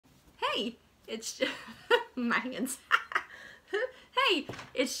Hey, it's my hands. Hey,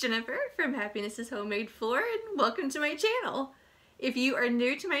 it's Jennifer from Happiness is Homemade Floor, and welcome to my channel. If you are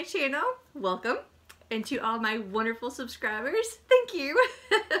new to my channel, welcome. And to all my wonderful subscribers, thank you.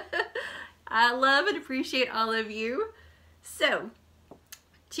 I love and appreciate all of you. So,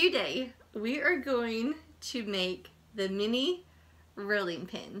 today we are going to make the mini rolling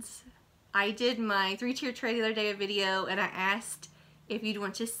pins. I did my 3-tier tray the other day, a video, and I asked if you'd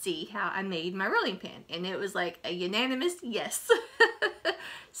want to see how I made my rolling pin, and it was like a unanimous yes.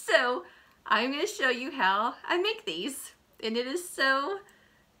 So I'm going to show you how I make these, and it's so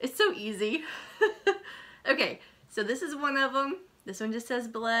easy. Okay, so this is one of them. This one just says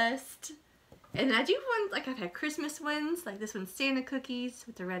blessed, and I do ones like I've had Christmas ones, like this one's Santa cookies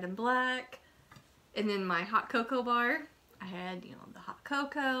with the red and black, and then my hot cocoa bar. I had, you know, the hot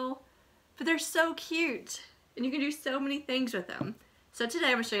cocoa, but they're so cute, and you can do so many things with them. So today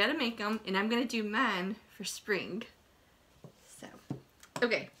I'm going to show you how to make them, and I'm going to do mine for spring. So,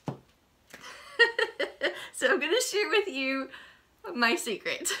 okay. So I'm going to share with you my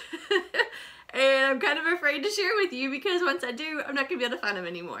secret. And I'm kind of afraid to share with you because once I do, I'm not going to be able to find them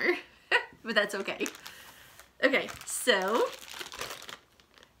anymore. But that's okay. Okay, so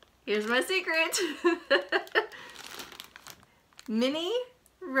here's my secret. Mini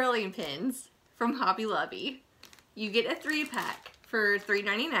rolling pins from Hobby Lobby. You get a 3-pack for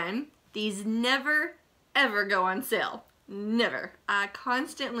 $3.99. These never ever go on sale. Never. I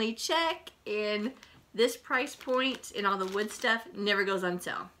constantly check, and this price point and all the wood stuff never goes on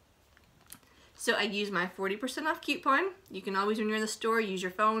sale. So I use my 40% off coupon. You can always, when you're in the store, use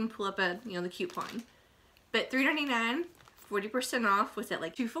your phone, pull up the coupon. But $3.99, 40% off was at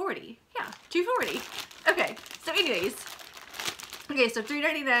like $2.40. Yeah, $2.40. Okay, so anyways. Okay, so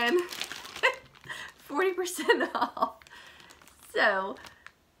 $3.99, 40% off. So,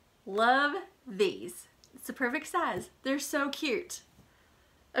 love these. It's the perfect size. They're so cute.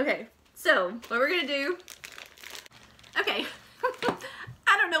 Okay, so what we're gonna do, okay,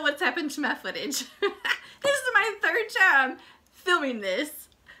 I don't know what's happened to my footage. This is my 3rd time filming this.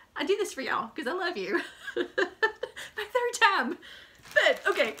 I do this for y'all because I love you. My 3rd time. But,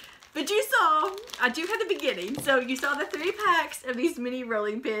 okay, but you saw, I do have the beginning. So you saw the 3 packs of these mini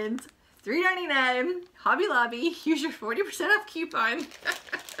rolling pins. $3.99, Hobby Lobby, use your 40% off coupon.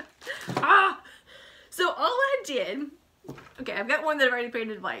 So all I did, okay, I've got one that I've already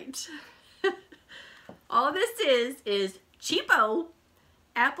painted white. All this is cheapo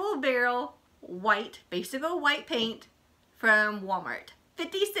apple barrel white, basic old white paint from Walmart.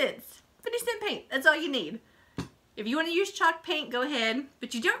 50 cents, 50-cent paint, that's all you need. If you want to use chalk paint, go ahead,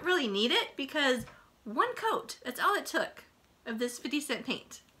 but you don't really need it because 1 coat, that's all it took of this 50-cent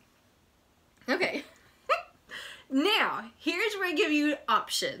paint. Okay, now here's where I give you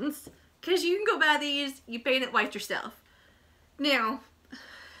options, because you can go buy these, you paint it white yourself. Now,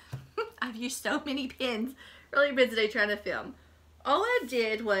 I've used so many pins, really pins today trying to film. All I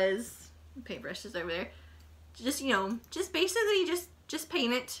did was, paintbrushes over there, just, you know, just basically just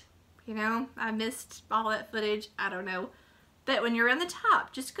paint it. You know, I missed all that footage, I don't know. But when you're on the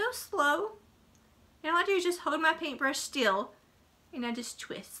top, just go slow. And all I do is just hold my paintbrush still, and I just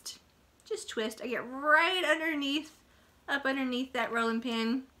twist. Just twist. I get right underneath, up underneath that rolling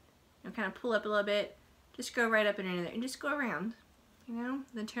pin. You know, kind of pull up a little bit. Just go right up underneath there and just go around. You know,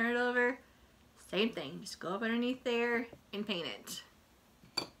 then turn it over. Same thing. Just go up underneath there and paint it.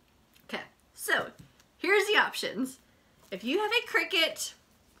 Okay, so here's the options. If you have a Cricut,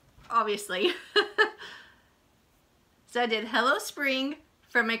 obviously. So I did Hello Spring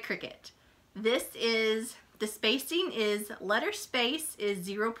from my Cricut. This is, the spacing is, letter space is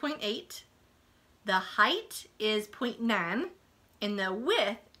 0.8. The height is 0.9. And the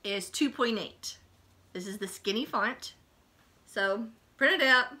width is 2.8. This is the skinny font. So print it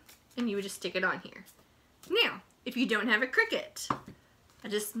out and you would just stick it on here. Now, if you don't have a Cricut,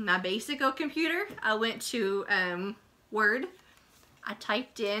 my basic old computer, I went to Word. I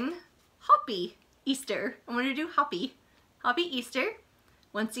typed in Hoppy Easter. I wanted to do Hoppy Easter.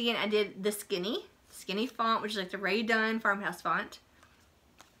 Once again, I did the skinny font, which is like the Ray Dunn farmhouse font.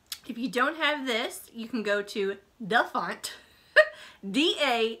 If you don't have this, you can go to the font,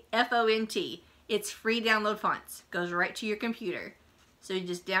 D-A-F-O-N-T. It's free download fonts. Goes right to your computer. So you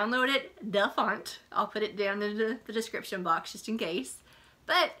just download it, the font. I'll put it down in the description box just in case.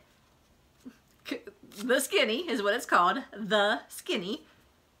 But the skinny is what it's called, the skinny.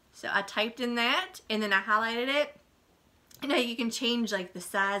 So I typed in that, and then I highlighted it. You know, you can change like the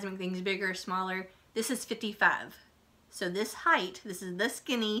size, make things bigger or smaller. This is 55. So this height, this is the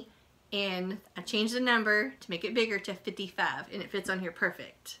skinny, and I changed the number to make it bigger to 55, and it fits on here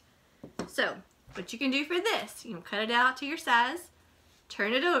perfect. So what you can do for this, you can cut it out to your size,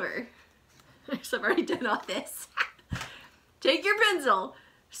 turn it over. So I've already done all this. Take your pencil,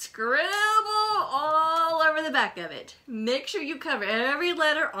 scribble all over the back of it. Make sure you cover every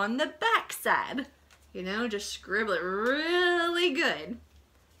letter on the back side. You know, just scribble it really good.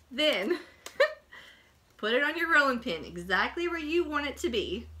 Then put it on your rolling pin exactly where you want it to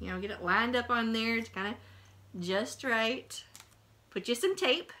be. You know, get it lined up on there. It's kind of just right. Put you some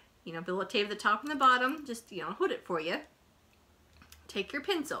tape. You know, put a little tape at the top and the bottom. Just, you know, hold it for you. Take your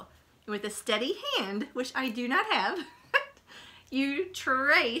pencil. And with a steady hand, which I do not have, you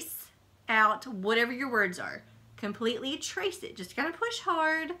trace out whatever your words are. Completely trace it. Just kind of push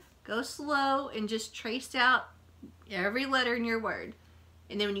hard, go slow, and just trace out every letter in your word.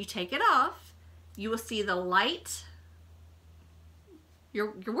 And then when you take it off, you will see the light.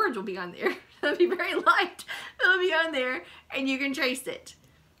 Your words will be on there. They'll be very light. They'll be on there, and you can trace it.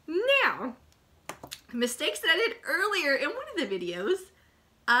 Now, mistakes that I did earlier in one of the videos,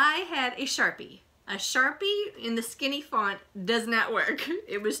 I had a Sharpie. A Sharpie in the skinny font does not work.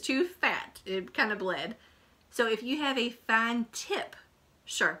 It was too fat. It kind of bled. So if you have a fine tip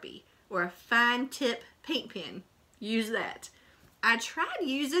Sharpie or a fine tip paint pen, use that. I tried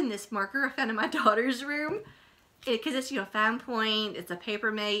using this marker I found in my daughter's room because it's, you know, fine point, it's a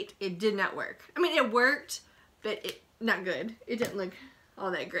Papermate. It did not work. I mean, it worked, but not good. It didn't look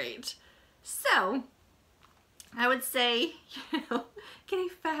all that great. So I would say, you know, get a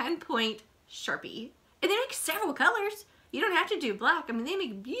fine point Sharpie. And they make several colors. You don't have to do black. I mean, they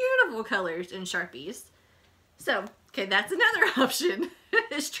make beautiful colors in Sharpies. So, okay, that's another option,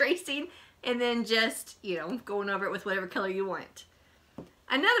 is tracing and then just, you know, going over it with whatever color you want.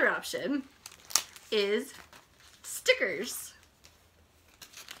 Another option is stickers.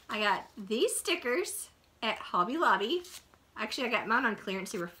 I got these stickers at Hobby Lobby. Actually, I got mine on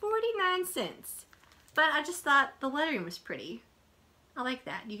clearance. They were 49 cents. But I just thought the lettering was pretty. I like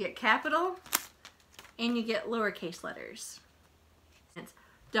that. You get capital and you get lowercase letters.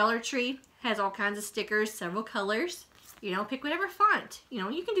 Dollar Tree has all kinds of stickers, several colors. You know, pick whatever font. You know,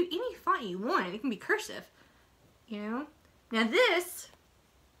 you can do any font you want. It can be cursive. You know? Now this,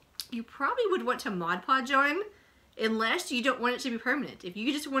 you probably would want to Mod Podge on unless you don't want it to be permanent. If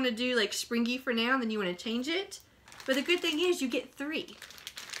you just want to do like springy for now, then you want to change it. But the good thing is you get 3.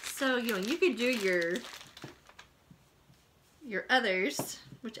 So, you know, you could do your others,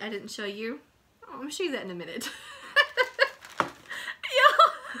 which I didn't show you. Oh, I'm going to show you that in a minute.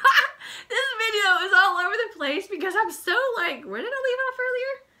 This video is all over the place because I'm so like, where did I leave off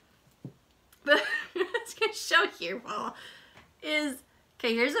earlier? But I was going to show you all is,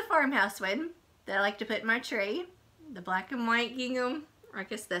 okay, here's a farmhouse one that I like to put in my tray. The black and white gingham, or I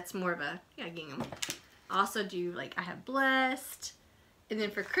guess that's more of a, yeah, gingham. I also do, like, I have blessed. And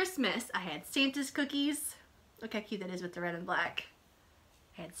then for Christmas, I had Santa's cookies. Look how cute that is with the red and black.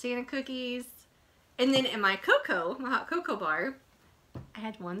 I had Santa cookies. And then in my cocoa, my hot cocoa bar, I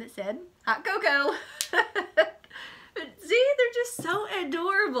had one that said hot cocoa. See, they're just so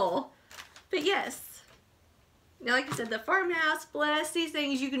adorable. But yes, now like I said, the farmhouse, bless, these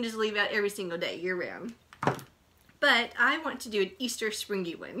things you can just leave out every single day, year round. But I want to do an Easter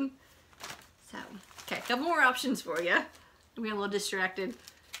springy one. So, okay, a couple more options for you. We got a little distracted.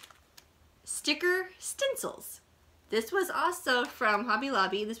 Sticker stencils. This was also from Hobby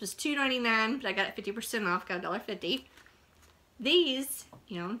Lobby. This was $2.99, but I got it 50% off, got $1.50. These,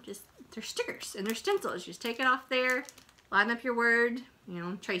 you know, just, they're stickers and they're stencils. You just take it off there, line up your word, you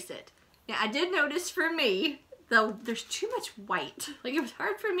know, trace it. Now, I did notice for me, though, there's too much white. Like, it was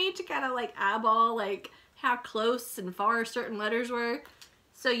hard for me to kind of, like, eyeball, like, how close and far certain letters were.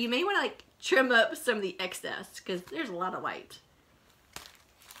 So you may want to, like, trim up some of the excess, because there's a lot of white.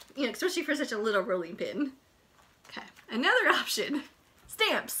 You know, especially for such a little rolling pin. Okay, another option,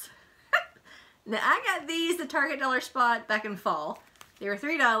 stamps. Now, I got these at Target Dollar Spot back in fall. They were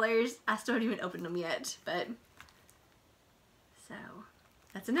 $3. I still haven't even opened them yet, but... So,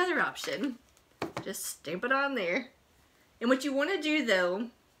 that's another option. Just stamp it on there. And what you want to do, though,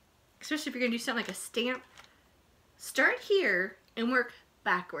 especially if you're going to do something like a stamp, start here and work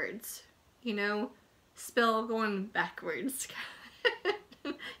backwards. You know, spell going backwards.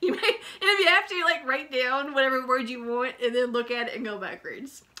 You may, and if you have to, like, write down whatever word you want and then look at it and go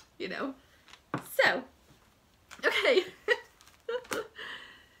backwards, you know. So, okay.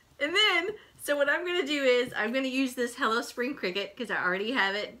 And then, so what I'm going to do is, I'm going to use this Hello Spring Cricut, because I already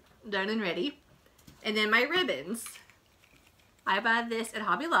have it done and ready. And then my ribbons. I buy this at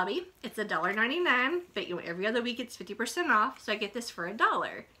Hobby Lobby. It's $1.99, but you know, every other week it's 50% off, so I get this for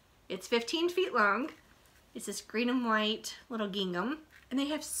 $1. It's 15 feet long. It's this green and white little gingham. And they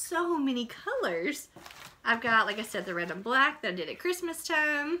have so many colors. I've got, like I said, the red and black that I did at Christmas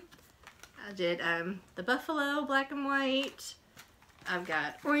time. I did the buffalo black and white. I've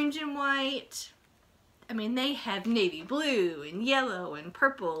got orange and white. I mean, they have navy blue and yellow and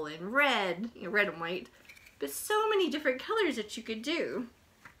purple and red, you know, red and white. But so many different colors that you could do.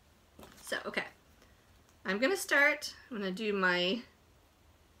 So, okay. I'm gonna start. I'm gonna do my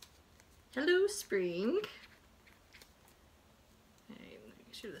Hello Spring. Okay,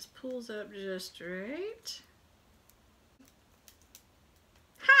 make sure this pulls up just right.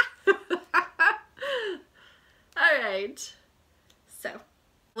 Ha! Alright. So,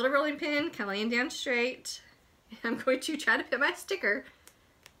 little rolling pin, kind of laying down straight. I'm going to try to put my sticker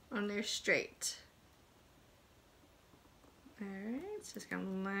on there straight. Alright, so just gonna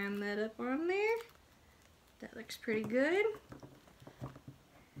line that up on there. That looks pretty good.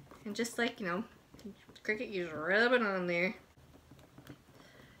 And just like, you know, Cricut, you just rub it on there.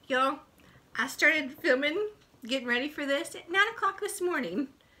 Y'all, I started filming, getting ready for this at 9 o'clock this morning.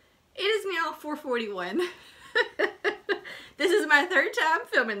 It is now 4:41. This is my third time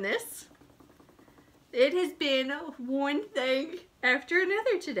filming this. It has been one thing after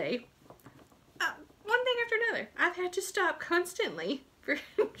another today. One thing after another. I've had to stop constantly for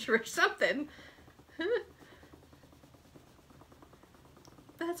something.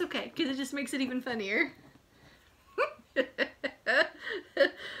 That's okay, because it just makes it even funnier.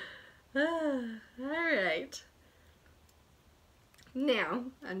 Alright. Now,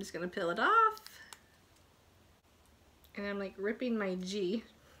 I'm just going to peel it off. And I'm like ripping my G.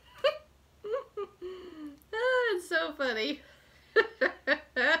 Oh, it's so funny.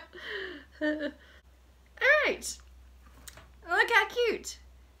 Alright. Look how cute.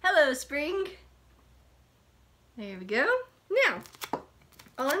 Hello, Spring. There we go. Now,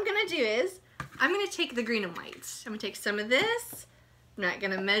 all I'm going to do is, I'm going to take the green and white. I'm going to take some of this. I'm not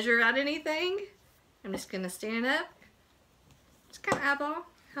going to measure out anything. I'm just going to stand up. Just kind of eyeball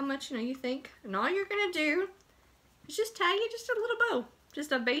how much, you know, you think. And all you're going to do is just tie you just a little bow.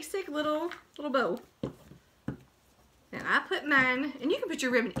 Just a basic little bow. Now I put mine, and you can put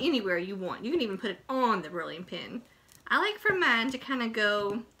your ribbon anywhere you want. You can even put it on the rolling pin. I like for mine to kind of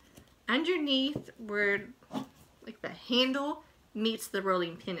go underneath where like the handle meets the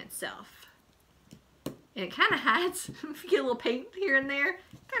rolling pin itself. And it kind of hides, if you get a little paint here and there,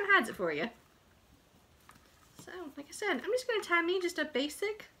 kind of hides it for you. So, like I said, I'm just going to tie me just a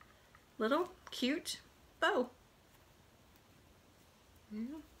basic little cute bow.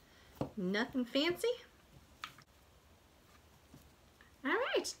 Nothing fancy.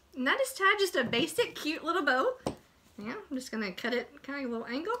 Alright, and that is tied just a basic cute little bow. Now, I'm just going to cut it kind of a little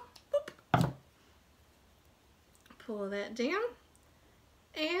angle. Boop. Pull that down.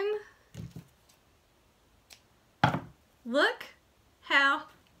 And look how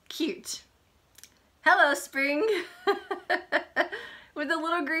cute. Hello, Spring. With a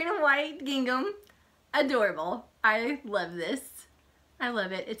little green and white gingham. Adorable. I love this. I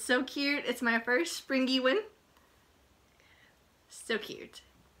love it. It's so cute. It's my first springy one. So cute.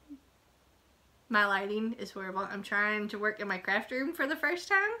 My lighting is horrible. I'm trying to work in my craft room for the first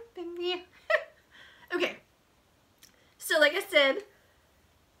time. Yeah. Okay. So like I said,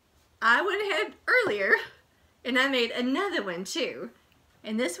 I went ahead earlier and I made another one too.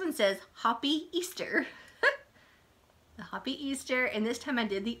 And this one says Happy Easter. The Happy Easter, and this time I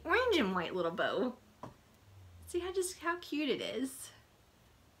did the orange and white little bow. See how cute it is.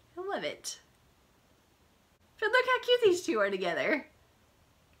 I love it. But look how cute these two are together.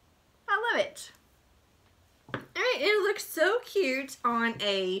 I love it. Alright, it looks so cute on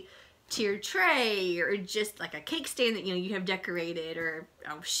a tiered tray, or just like a cake stand that you have decorated, or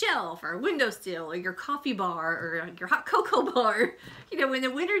a shelf, or a windowsill, or your coffee bar, or your hot cocoa bar, in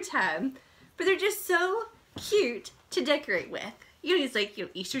the winter time. But they're just so cute to decorate with. It's like,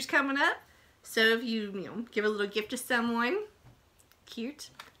 Easter's coming up, so if you give a little gift to someone, cute,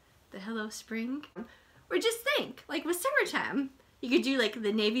 the Hello Spring. Or just think, like with summertime, you could do like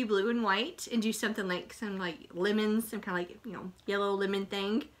the navy blue and white and do something like some like lemons, some kind of like, yellow lemon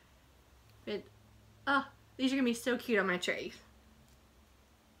thing. But, oh, these are going to be so cute on my tray.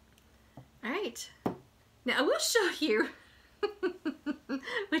 Alright. Now I will show you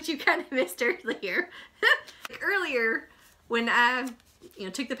what you kind of missed earlier. Like earlier, when I,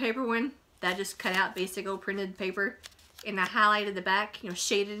 took the paper one, that I just cut out basic old printed paper, and I highlighted the back,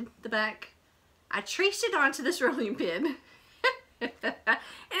 shaded the back. I traced it onto this rolling pin. And it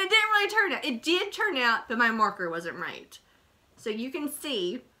didn't really turn out. It did turn out, but my marker wasn't right. So you can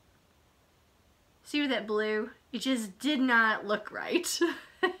see with that blue, it just did not look right.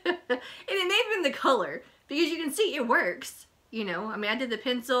 And it may have been the color, because you can see it works. you know, I mean, I did the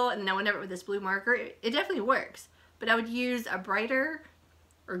pencil and then I went over it with this blue marker. It definitely works, but I would use a brighter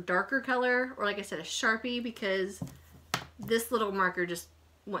or darker color, or like I said, a Sharpie, because this little marker just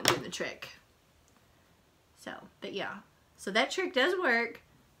wasn't doing the trick. So, but yeah. So that trick does work,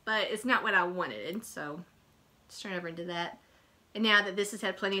 but it's not what I wanted. So, just turn over into that. And now that this has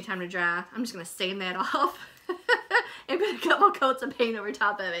had plenty of time to dry, I'm just going to sand that off and put a couple coats of paint over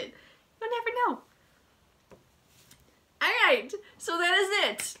top of it. You'll never know. Alright, so that is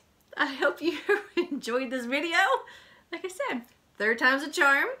it. I hope you enjoyed this video. Like I said, 3rd time's a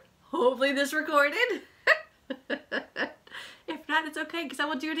charm. Hopefully this recorded. If not, it's okay, because I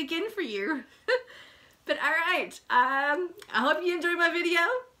will do it again for you. But alright, I hope you enjoyed my video.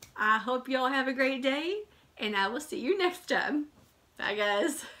 I hope you all have a great day, and I will see you next time. Bye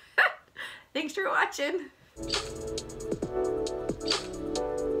guys. Thanks for watching.